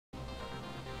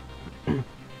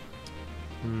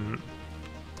Hmm.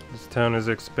 This town has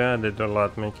expanded a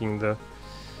lot, making the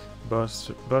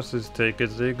buses take a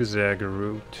zigzag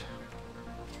route.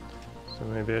 So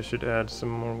maybe I should add some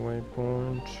more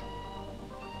waypoints.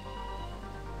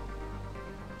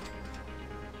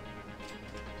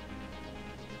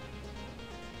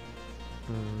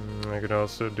 I could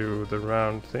also do the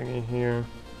round thingy here.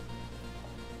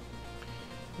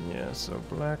 Yeah, so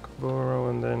Blackborough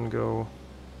and then go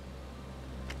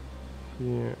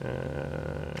here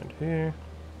and here.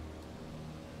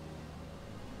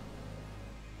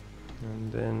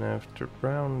 And then after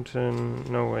Brownton,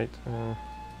 no wait,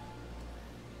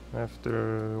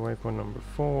 after waypoint number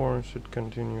 4 should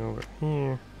continue over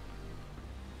here.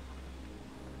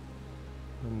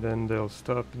 And then they'll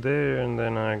stop there, and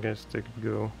then I guess they could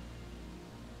go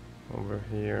over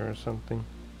here or something.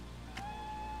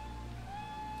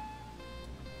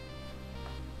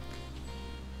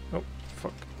 Oh,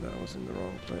 fuck, that was in the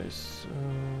wrong place.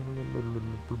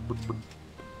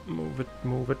 Move it,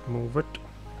 move it, move it.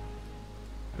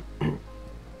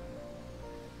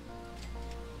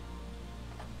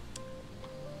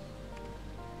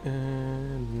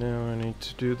 And now I need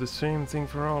to do the same thing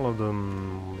for all of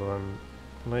them, but I'm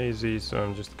lazy, so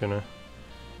I'm just gonna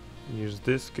use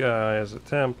this guy as a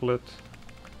template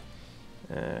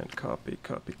and copy,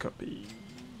 copy, copy.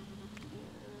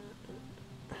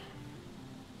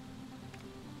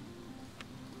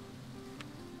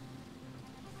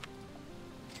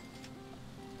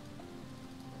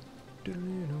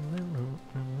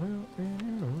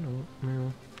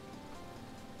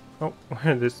 Oh,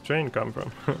 where did this train come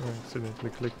from? I accidentally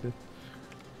clicked it.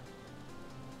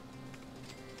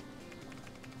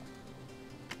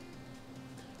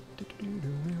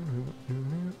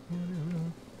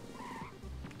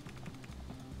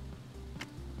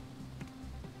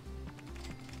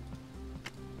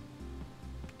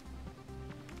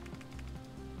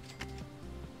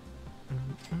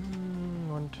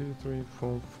 One, two, three,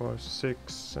 4, 5,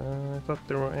 6. I thought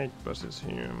there were 8 buses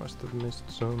here. I must have missed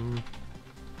some.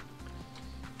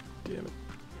 Damn it.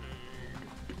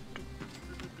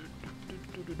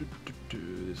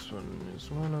 This one is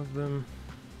one of them.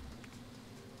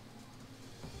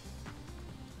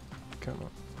 Come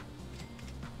on.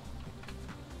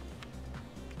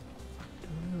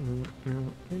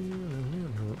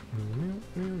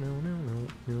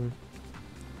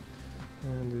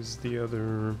 And is the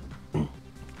other.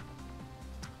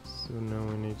 So now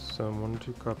we need someone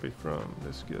to copy from.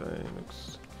 This guy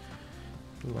looks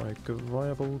like a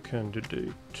viable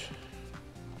candidate.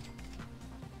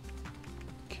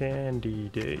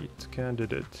 Candidate.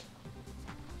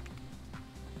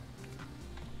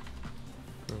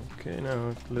 Okay,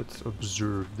 now let's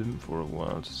observe them for a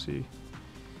while to see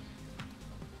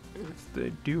if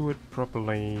they do it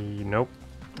properly. Nope.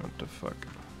 What the fuck?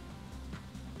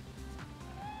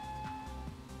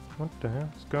 What the hell?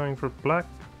 It's going for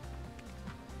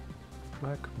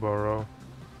Blackborough.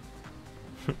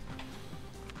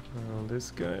 Well,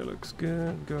 this guy looks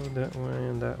good. Go that way,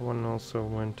 and that one also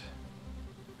went.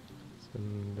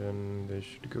 And then they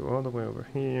should go all the way over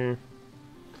here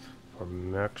for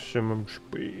maximum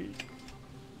speed.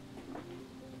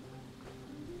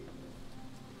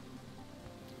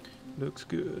 Looks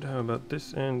good. How about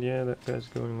this end? Yeah, that guy's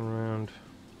going around.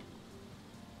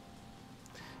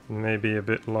 Maybe a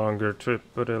bit longer trip,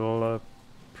 but it'll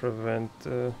prevent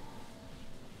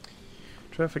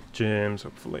traffic jams,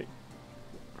 hopefully.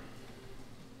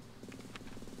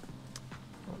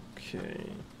 Okay.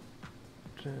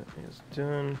 That is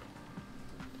done.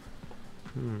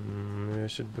 Maybe I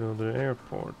should build an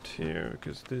airport here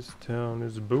because this town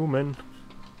is booming.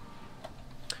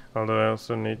 Although I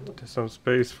also need some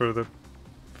space for the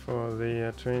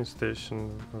train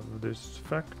station of this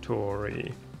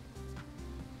factory.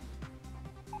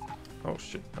 Oh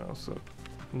shit! I also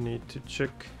need to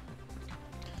check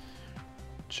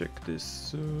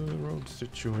this road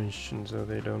situation so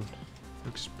they don't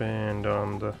expand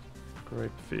on the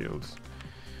grape fields.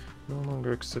 No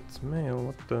longer accepts mail,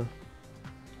 what the?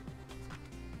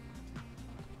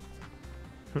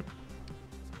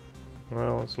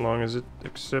 Well, as long as it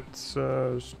accepts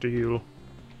steel,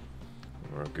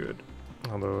 we're good.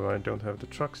 Although I don't have the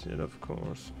trucks yet, of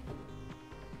course.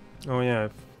 Oh yeah,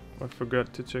 I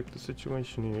forgot to check the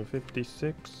situation here.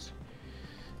 56,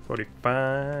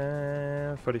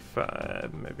 45,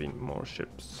 45, maybe more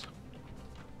ships.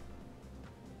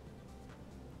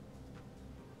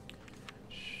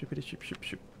 Shippity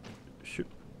ship.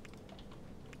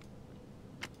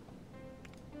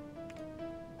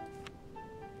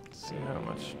 See how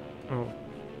much. Oh,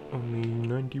 only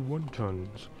 91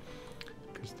 tons.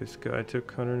 Because this guy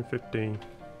took 150.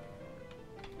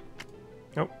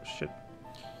 Oh, shit.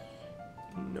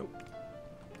 Nope.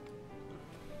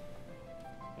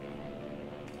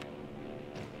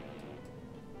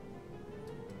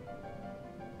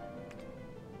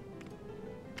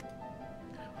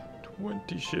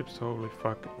 "20 ships, holy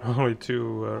fuck. Only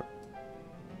 2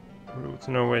 routes.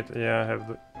 No, wait, yeah, I have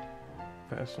the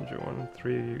passenger one.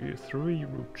 Three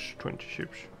routes, 20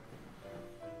 ships.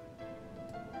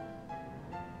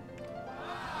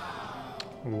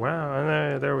 Wow,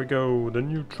 and there we go. The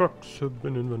new trucks have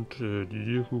been invented.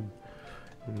 Yoo-hoo.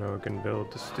 Now I can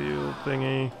build the steel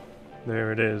thingy.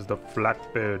 There it is, the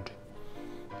flatbed.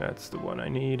 That's the one I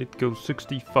need. It goes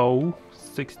 64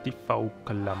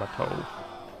 kilometers.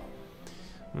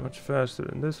 Much faster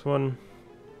than this one.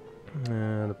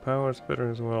 The power's better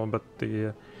as well, but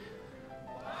the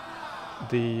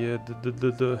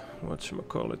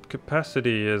whatchamacallit,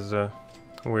 capacity is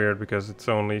weird because it's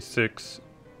only 6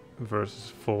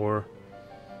 versus 4.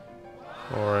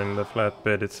 Or in the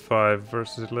flatbed it's 5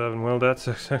 versus 11. Well, that's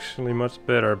actually much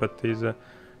better, but these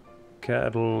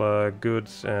cattle,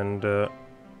 goods, and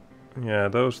yeah,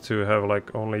 those two have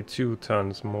like only 2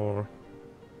 tons more.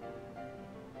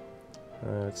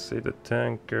 Let's see, the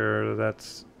tanker,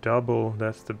 that's double,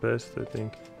 that's the best, I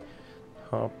think.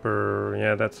 Hopper,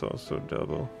 yeah, that's also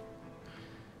double.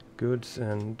 Goods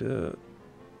and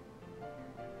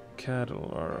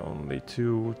cattle are only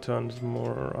 2 tons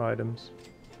more items.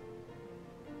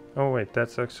 Oh wait,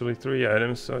 that's actually 3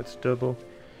 items, so it's double.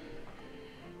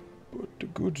 But the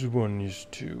goods one is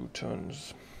 2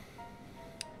 tons.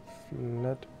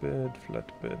 Flatbed,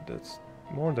 that's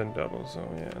more than double, so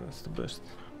yeah, that's the best.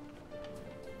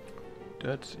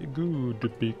 That's good,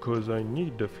 because I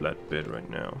need the flatbed right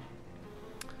now.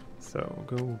 So,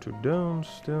 go to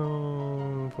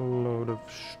downstone for a load of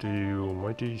steel,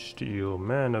 mighty steel,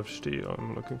 man of steel.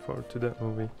 I'm looking forward to that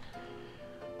movie.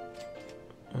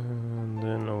 And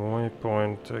then a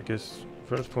waypoint, I guess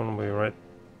first one will be right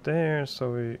there,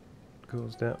 so it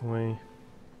goes that way.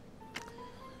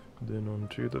 Then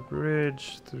onto the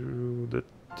bridge, through the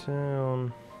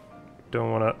town.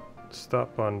 Don't wanna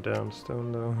stop on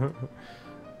downstone though.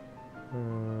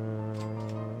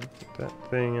 That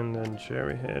thing, and then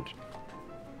Cherry Head.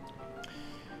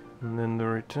 And then the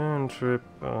return trip,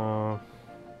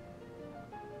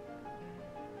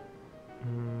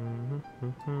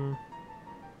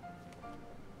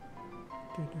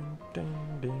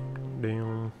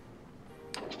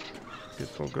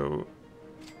 Guess we'll go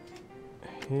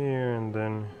here and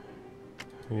then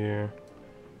here.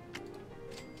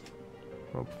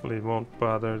 Hopefully it won't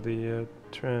bother the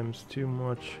trams too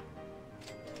much.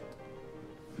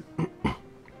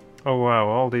 Oh wow,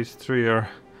 all these 3 are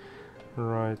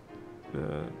right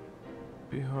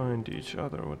behind each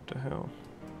other, what the hell.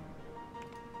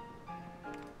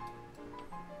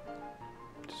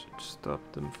 Should stop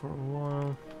them for a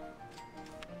while.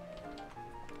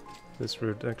 This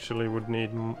route actually would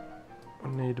need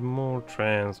more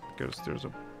trams because there's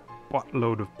a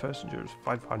buttload of passengers.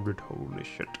 500, holy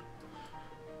shit.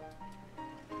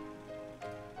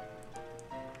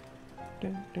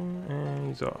 And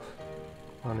he's off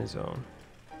on his own.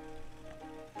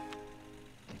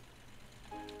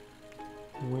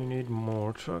 We need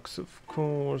more trucks, of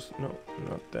course. No,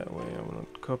 not that way. I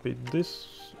want to copy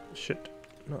this shit.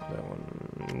 Not that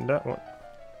one. That one.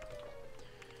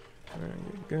 There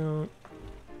you go.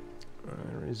 I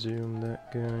resume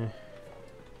that guy.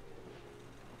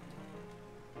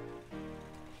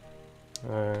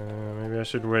 Maybe I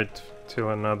should wait till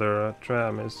another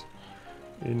tram is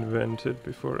invented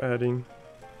before adding.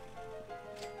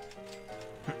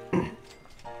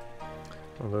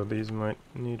 Although these might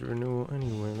need renewal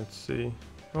anyway, let's see.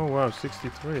 Oh wow,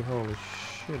 63, holy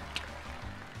shit.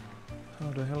 How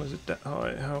the hell is it that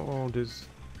high? How old is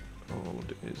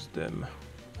them?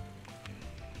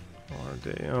 Are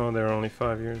they? Oh, they're only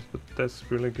 5 years, but that's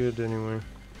really good anyway.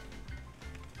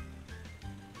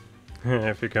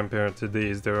 If you compare it to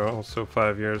these, they're also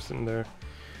 5 years and their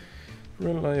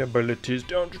reliability is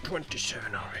down to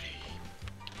 27 already.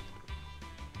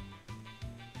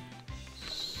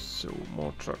 So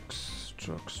more trucks.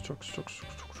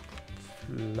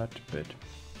 Flatbed.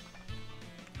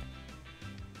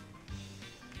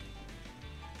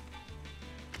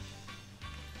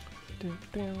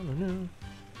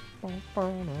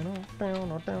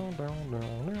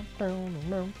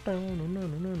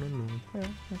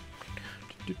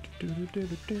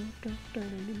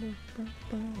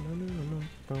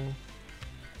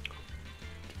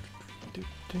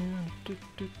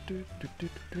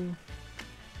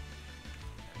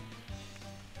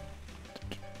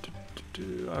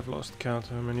 I've lost count.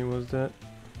 How many was that?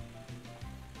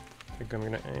 I think I'm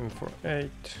gonna aim for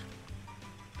 8.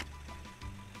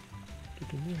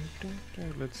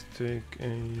 Let's take a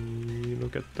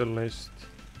look at the list.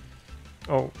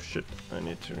 Oh shit, I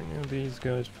need to renew these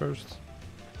guys first.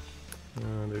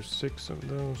 There's 6 of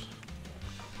those.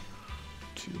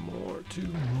 2 more.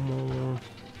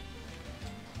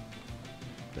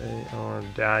 They are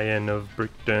dying of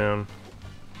breakdown.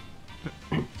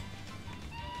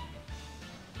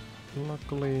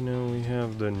 Luckily now we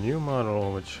have the new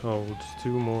model which holds 2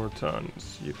 more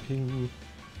tons. Yippee.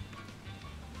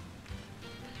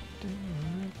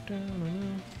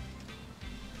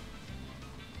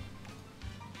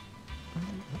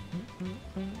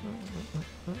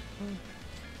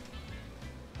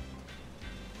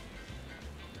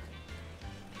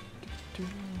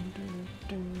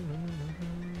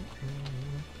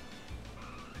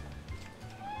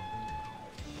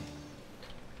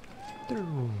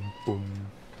 Boom.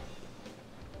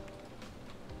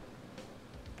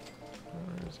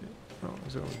 Where is it? Oh,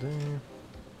 it's over there.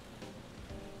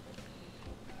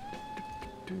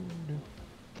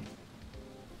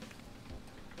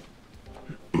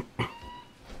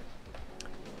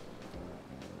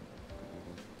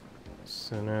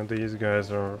 So now these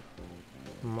guys are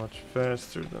much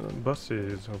faster than the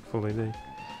buses. Hopefully they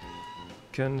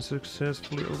can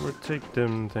successfully overtake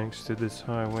them thanks to this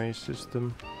highway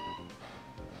system.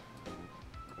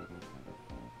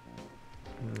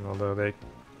 Although they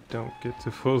don't get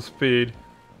to full speed.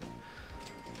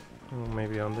 Oh,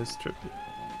 maybe on this trip.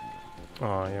 Oh,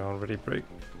 I already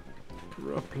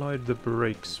applied the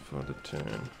brakes for the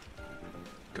turn.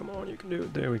 Come on, you can do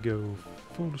it. There we go.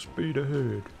 Full speed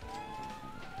ahead.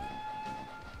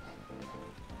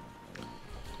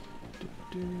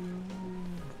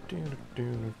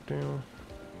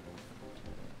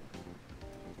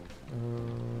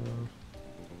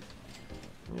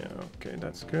 Yeah, okay,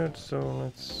 that's good. So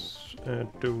let's add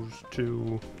those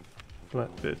 2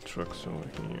 flatbed trucks over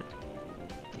here.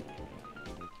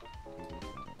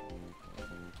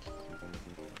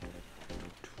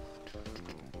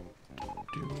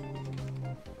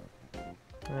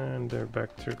 And they're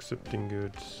back to accepting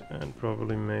goods and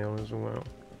probably mail as well.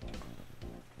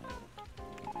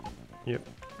 Yep,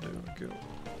 there we go.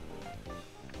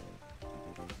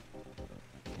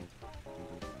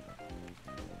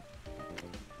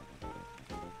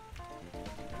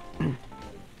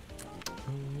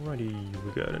 Alrighty,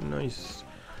 we got a nice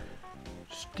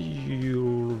steel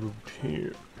route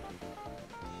here.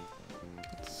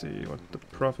 Let's see what the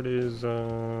profit is.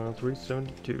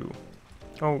 372.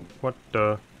 Oh, what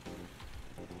the?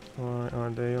 Why are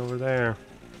they over there?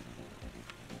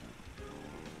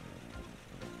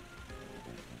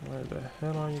 Where the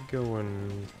hell are you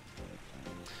going?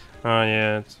 Ah,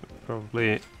 yeah, it's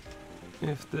probably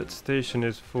if that station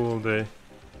is full, they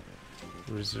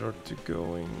resort to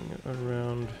going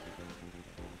around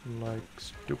like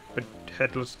stupid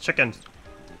headless chickens.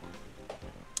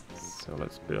 So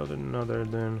let's build another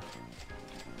then.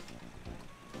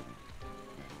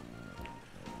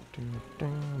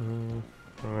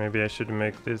 Or maybe I should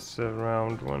make this a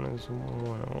round one as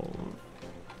well.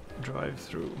 Drive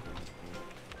through.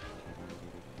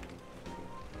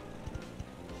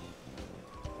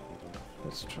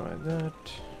 Let's try that.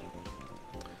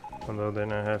 Although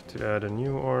then I have to add a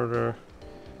new order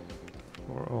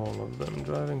for all of them.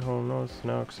 Driving home north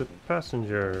now accept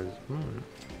passengers.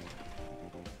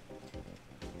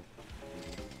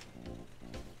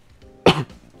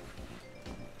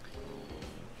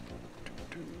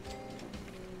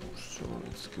 So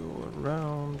let's go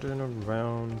around and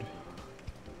around.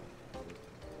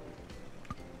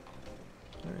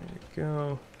 There you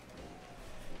go.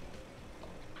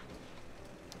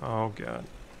 Oh god.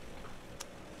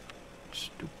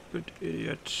 Stupid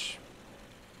idiots.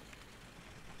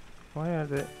 Why are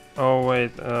they... Oh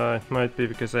wait, it might be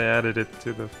because I added it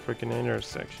to the freaking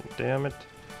intersection. Damn it.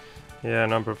 Yeah,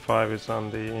 number 5 is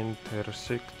on the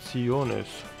intersecciones.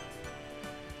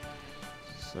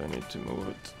 So I need to move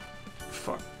it.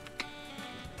 Fuck.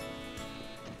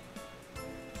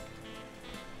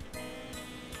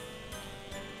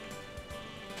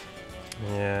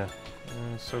 Yeah,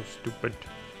 so stupid.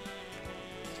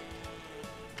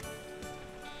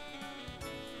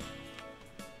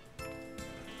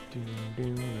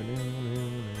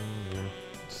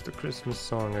 It's the Christmas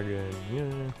song again,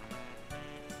 yeah.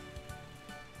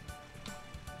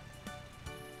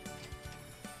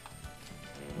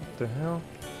 What the hell?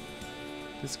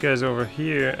 This guy's over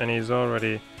here and he's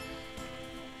already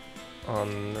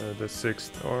on the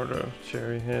 6th order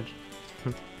cherry head.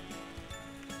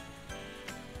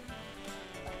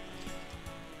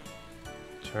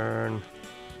 Turn.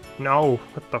 No!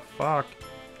 What the fuck?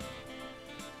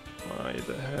 Why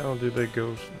the hell did they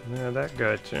go? Yeah, that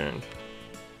guy turned.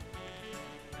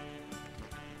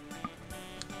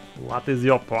 What is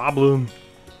your problem?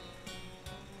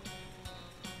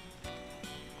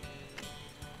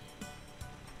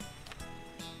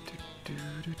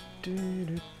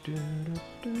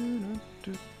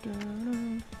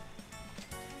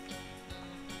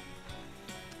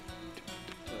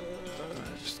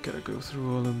 Just gotta go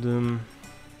through all of them.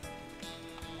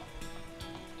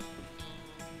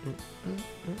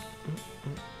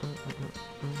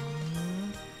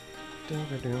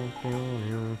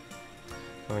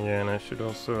 Oh yeah, and I should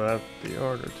also have the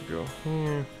order to go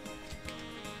here.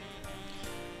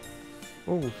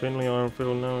 Oh, Finley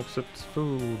Armfield now accepts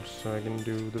food, so I can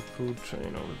do the food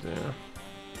train over there.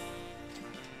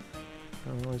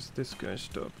 How is this guy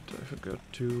stopped? I forgot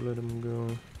to let him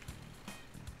go.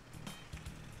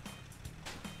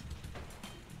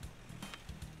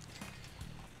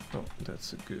 Oh,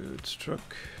 that's a good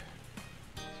truck.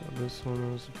 So this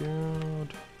one was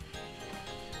good.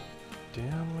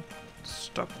 Damn it.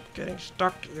 Stop getting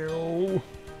stuck, you!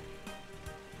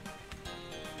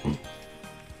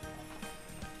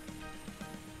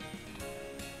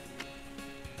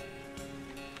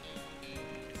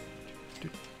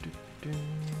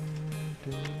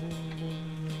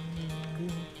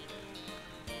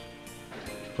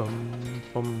 Bum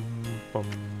bum bum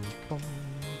bum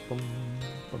bum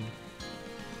bum.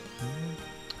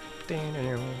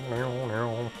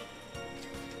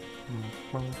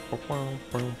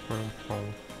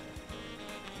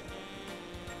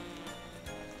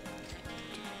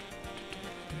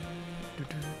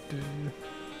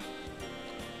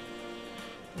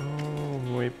 Oh,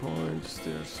 waypoints,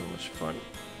 they're so much fun.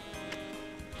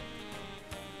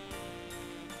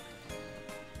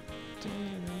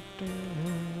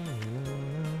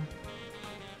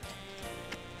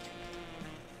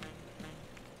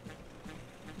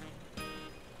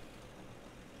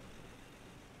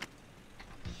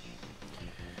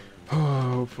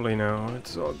 Hopefully now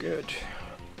it's all good.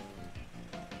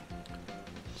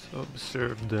 Let's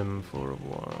observe them for a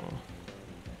while.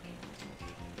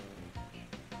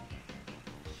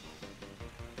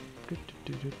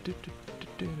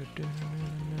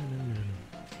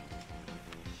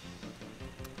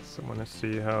 So I want to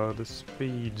see how the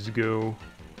speeds go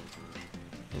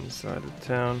inside the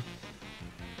town.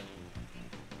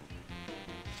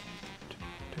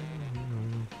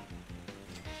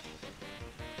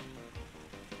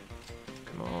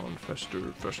 Come on,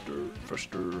 faster, faster,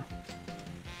 faster.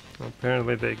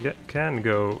 Apparently they can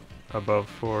go above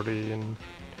 40 in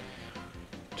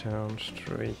town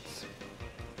streets.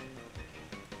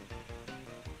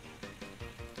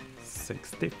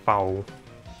 64.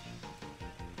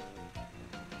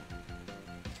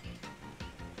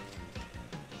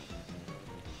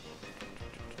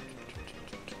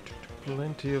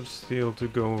 Plenty of steel to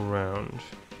go around.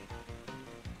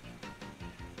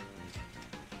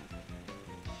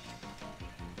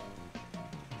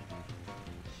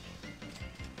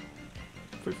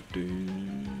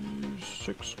 $50,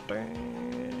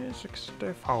 $60,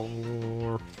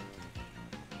 $64.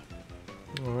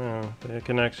 Oh yeah, they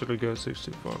can actually go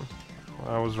 64.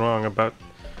 I was wrong about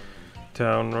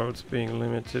town roads being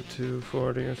limited to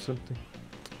 40 or something.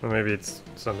 Or maybe it's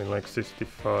something like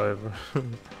 65 or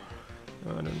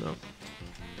I don't know.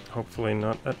 Hopefully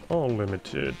not at all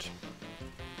limited.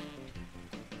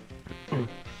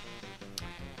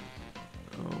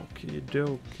 Okie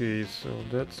dokie, so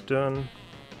that's done.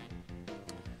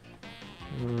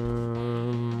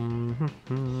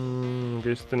 I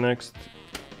guess the next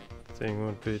thing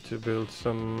would be to build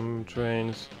some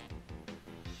trains.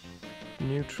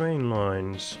 New train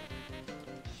lines.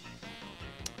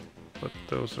 But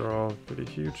those are all pretty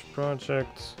huge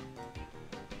projects.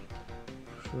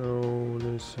 So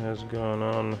this has gone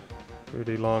on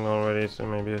pretty long already, so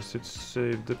maybe I should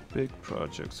save the big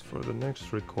projects for the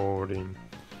next recording.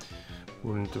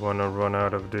 Wouldn't want to run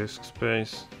out of disk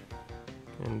space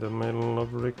in the middle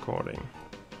of recording.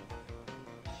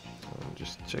 I'm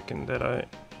just checking that I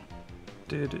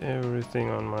did everything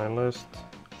on my list.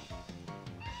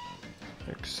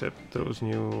 Except those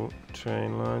new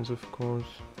train lines, of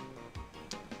course.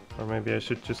 Or maybe I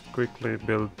should just quickly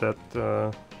build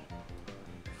that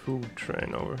food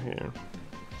train over here.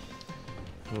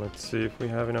 Let's see if we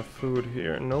have enough food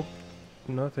here. Nope,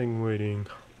 nothing waiting.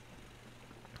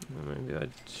 Maybe I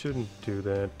shouldn't do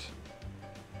that.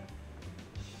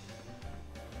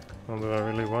 Although I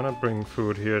really want to bring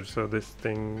food here so this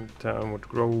town would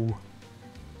grow.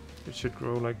 It should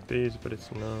grow like these, but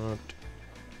it's not.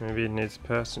 Maybe it needs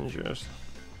passengers.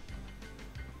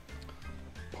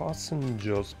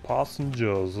 Passengers.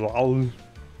 Wow.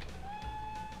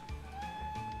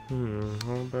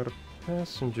 How about a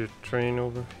passenger train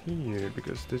over here?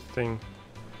 Because this thing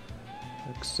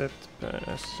accepts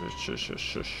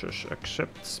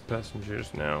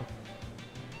passengers now.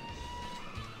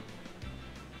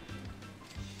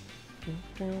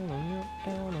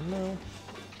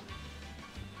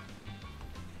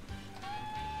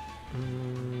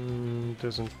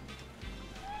 Doesn't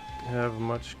have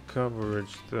much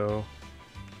coverage though.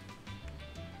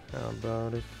 How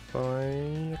about if I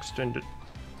extend it?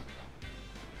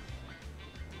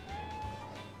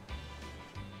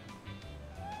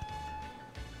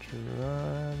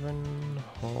 Drive-in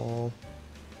hall.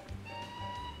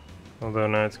 Although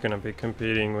now it's gonna be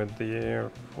competing with the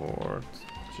airport,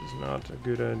 which is not a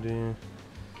good idea.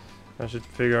 I should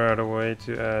figure out a way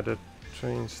to add a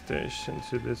train station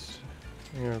to this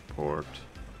airport.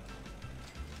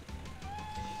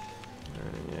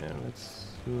 Yeah,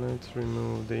 let's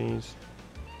remove these.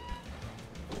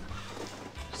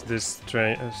 This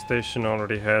train station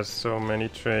already has so many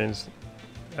trains.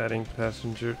 Adding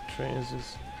passenger trains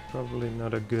is probably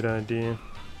not a good idea.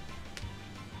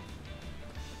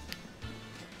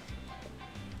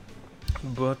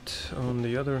 But on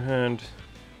the other hand,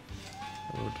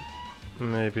 I would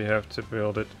maybe have to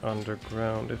build it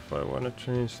underground if I want a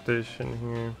train station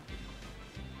here.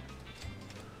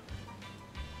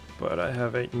 But I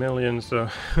have 8 million, so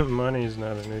money is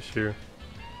not an issue.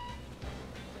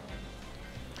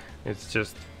 It's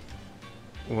just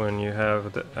when you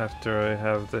have after I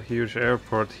have the huge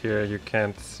airport here, you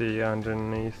can't see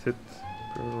underneath it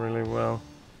really well.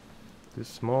 The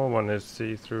small one is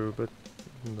see-through, but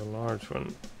the large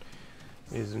one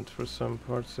isn't for some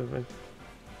parts of it.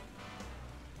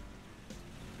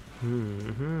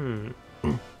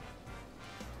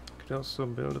 Could also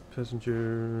build a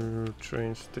passenger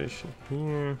train station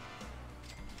here.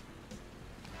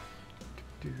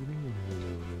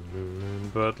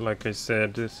 But like I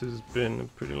said, this has been a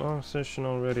pretty long session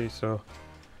already, so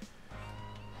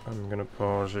I'm gonna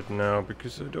pause it now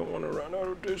because I don't want to run out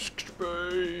of disk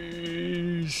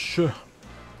space.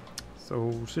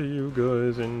 So see you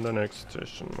guys in the next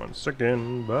session once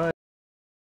again. Bye.